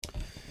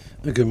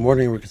Good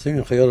morning. We're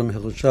continuing Chayodim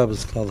Hilchot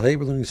Shabbos Klal.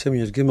 We're learning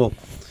Siman Gimel.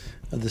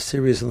 The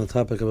series on the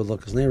topic of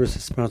Hadlakas. Neiros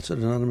is sponsored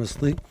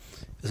anonymously.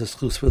 It's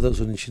exclusive for those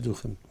who need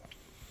shidduchim.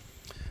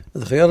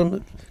 The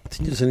Chayodim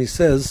continues and he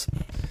says,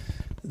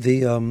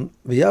 "The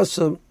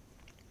V'yasa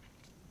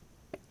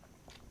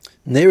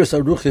Neiros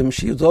Aruchim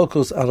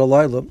Shiyudolkos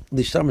Aralayla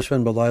Lishtamish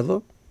Ben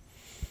Balayla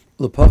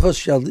Lepachas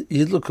Shal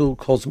Yidluku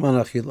Kol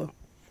Zman Achila."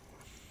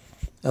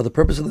 Now, the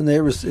purpose of the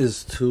Neiros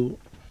is to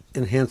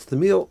enhance the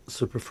meal,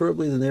 so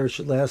preferably the Neiros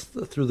should last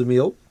through the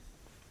meal.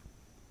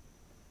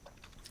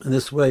 And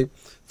this way,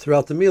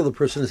 throughout the meal, the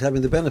person is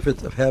having the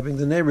benefit of having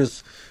the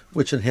Neiros,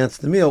 which enhance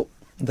the meal.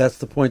 That's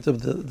the point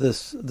of the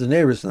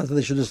Neiros. Not that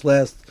they should just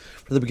last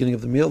for the beginning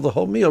of the meal. The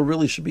whole meal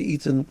really should be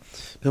eaten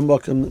in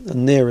Makom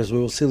and Neiros, we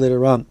will see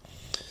later on.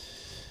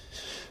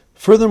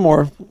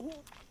 Furthermore,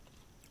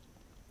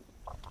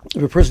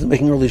 if a person is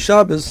making early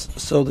Shabbos,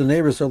 so the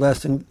Neiros are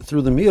lasting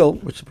through the meal,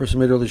 which the person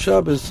made early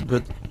Shabbos,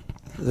 but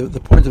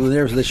the point of the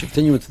Neiros is they should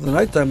continue into the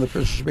nighttime. The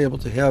person should be able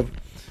to have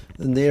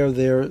the Neir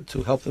there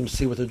to help them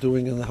see what they're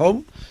doing in the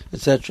home,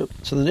 etc.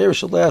 So the Neiros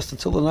should last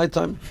until the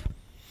nighttime.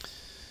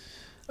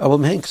 If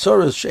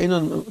the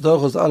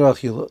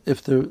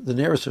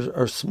Neiros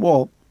are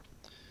small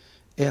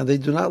and they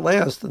do not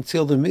last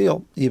until the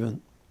meal,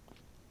 even.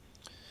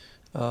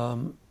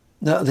 Now,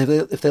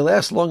 if they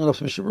last long enough,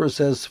 the Mishnah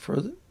says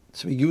to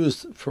be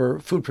used for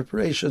food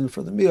preparation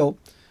for the meal,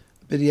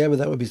 b'diavad,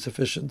 that would be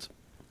sufficient.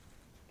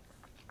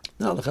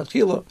 Not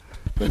l'chadchila,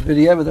 but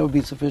b'diavad, that would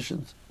be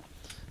sufficient.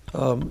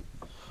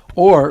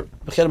 Or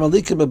they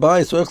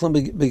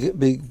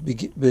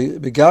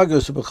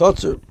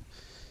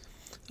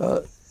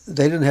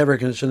didn't have air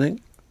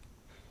conditioning.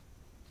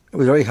 It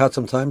was very hot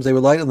sometimes. They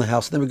would light in the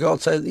house and they would go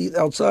outside and eat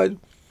outside.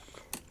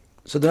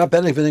 So they're not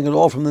benefiting at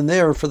all from the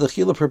Neir for the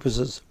chila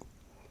purposes.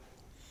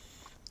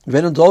 And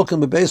then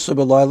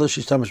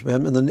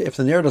if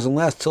the Neir doesn't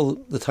last till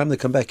the time they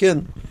come back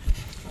in,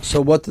 so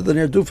what did the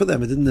Neir do for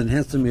them? It didn't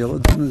enhance the meal.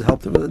 It didn't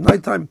help them at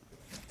nighttime.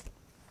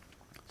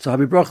 So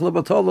Habi Brach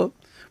Lebatola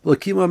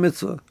L'Kima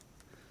Mitzvah.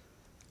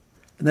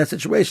 In that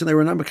situation, they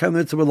were not Makom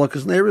Mitzvah with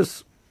Hadlakas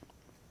Neiros.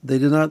 They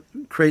did not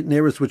create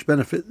Neiros which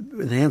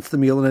enhance the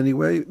meal in any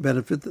way,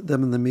 benefit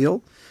them in the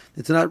meal.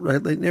 They did not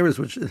write Neiros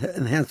which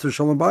enhance their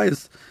Shalom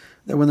Bayis,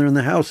 that when they're in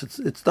the house,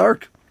 it's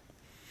dark.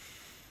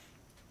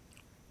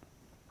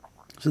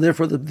 So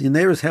therefore, the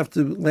Neiros have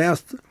to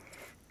last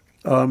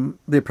the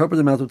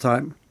appropriate amount of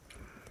time.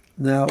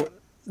 Now,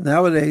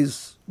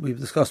 nowadays, we've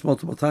discussed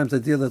multiple times the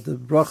idea that the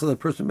bracha that the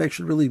person makes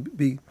should really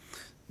be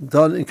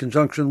done in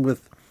conjunction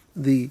with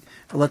the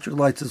electric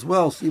lights as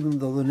well. So even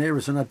though the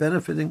Neiros are not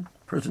benefiting,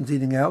 the person's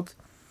eating out,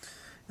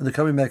 and they're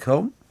coming back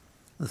home,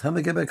 by the time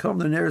they get back home,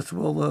 the Neiros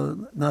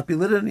will not be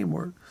lit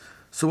anymore.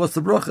 So what's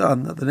the bracha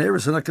on? The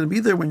Neiros are not going to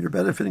be there when you're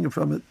benefiting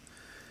from it.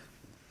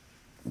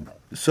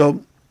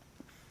 So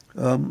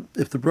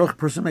if the bracha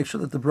person makes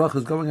sure that the bracha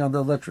is going on the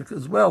electric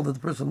as well, that the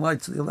person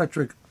lights the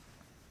electric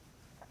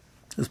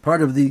as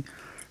part of the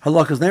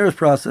Hadlakas Neiros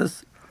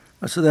process,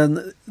 so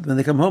then when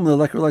they come home, the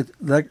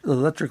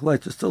electric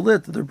lights are still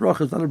lit. Their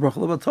bracha is not a bracha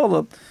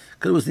lebatola,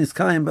 because it was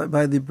niskayim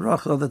by the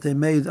bracha that they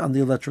made on the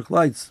electric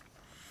lights.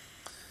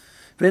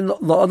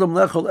 Chazal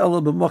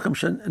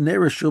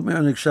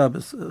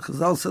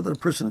said that a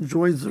person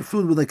enjoys their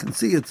food where they can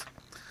see it.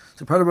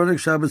 So part of Onik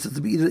Shabbos is to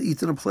be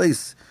eaten in a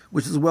place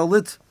which is well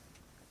lit.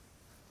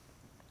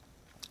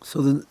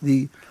 So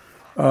the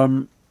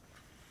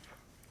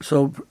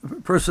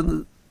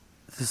person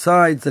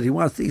decides that he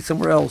wants to eat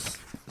somewhere else.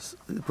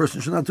 The person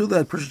should not do that.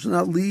 The person should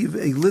not leave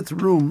a lit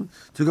room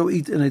to go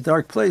eat in a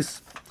dark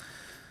place.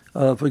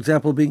 For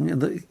example, moving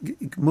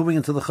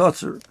into the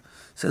chutzner,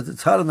 says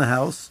it's hot in the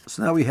house.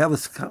 So now we have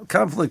this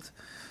conflict: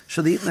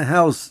 should they eat in the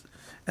house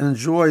and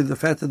enjoy the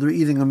fact that they're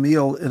eating a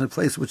meal in a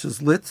place which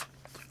is lit,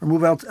 or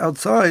move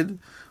outside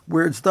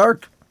where it's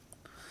dark?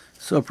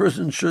 So a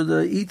person should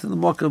eat in the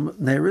Makom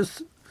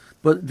Neiros,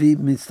 but the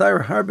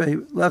mitzayir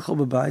harbe lechol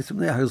b'bayis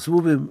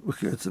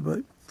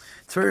v'nei.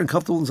 It's very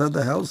uncomfortable inside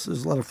the house.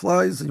 There's a lot of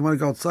flies, and you want to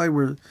go outside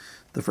where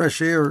the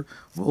fresh air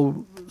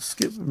will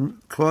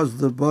cause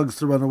the bugs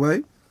to run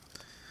away.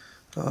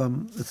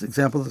 That's an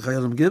example that the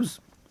Chayyim gives.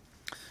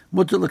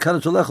 So a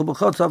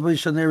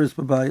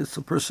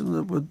person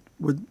that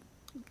would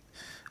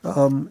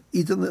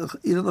eat in the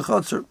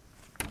chutzner.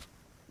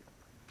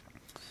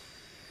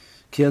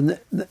 The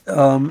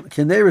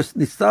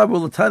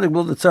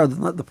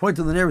point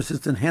of the Neiros is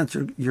to enhance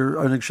your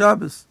Onik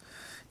Shabbos.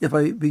 If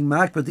by being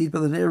makbid to eat by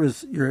the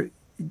Neiros, you're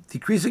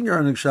decreasing your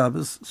Onik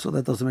Shabbos, so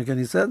that doesn't make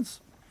any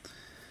sense.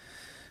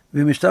 So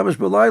if the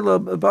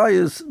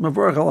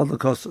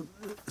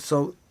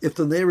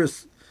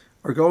Neiros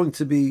are going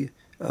to be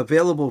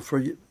available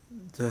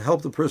to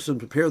help the person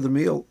prepare the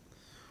meal,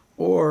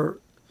 or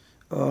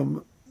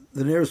the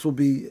Neiros will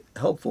be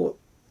helpful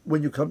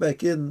when you come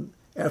back in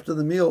after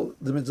the meal,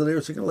 the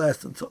Neiros are going to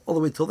last all the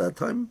way till that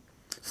time.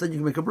 So then you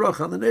can make a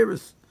bracha on the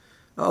Neiros.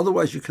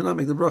 Otherwise, you cannot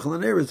make the bracha on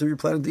the Neiros if you're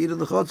planning to eat in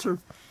the chutzner.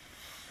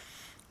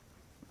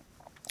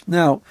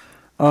 Now,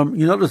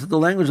 you notice that the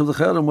language of the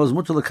Chayyim was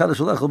mutal l'kadosh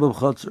alechel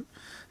b'chutzner.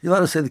 You're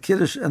allowed to say the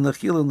Kiddush and the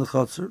Chil in the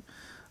Chotzer.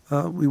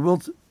 We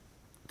will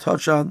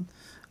touch on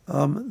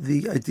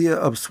the idea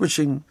of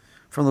switching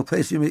from the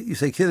place you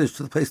say Kiddush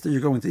to the place that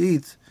you're going to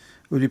eat.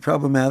 It would be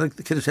problematic.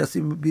 The Kiddush has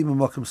to be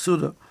Makom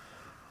Suda.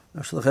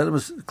 Shulchan Aruch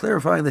is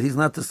clarifying that he's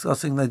not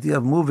discussing the idea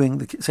of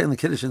moving, saying the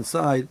Kiddush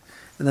inside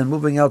and then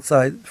moving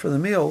outside for the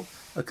meal,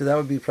 because that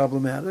would be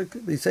problematic.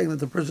 He's saying that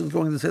the person is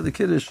going to say the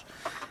Kiddush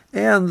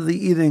and the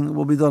eating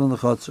will be done in the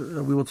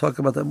Chotzer. We will talk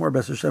about that more,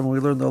 B'ez Hashem, when we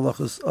learn the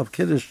halachas of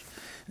Kiddush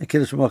and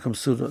Kiddush Makom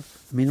Suda.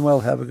 Meanwhile,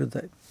 have a good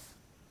day.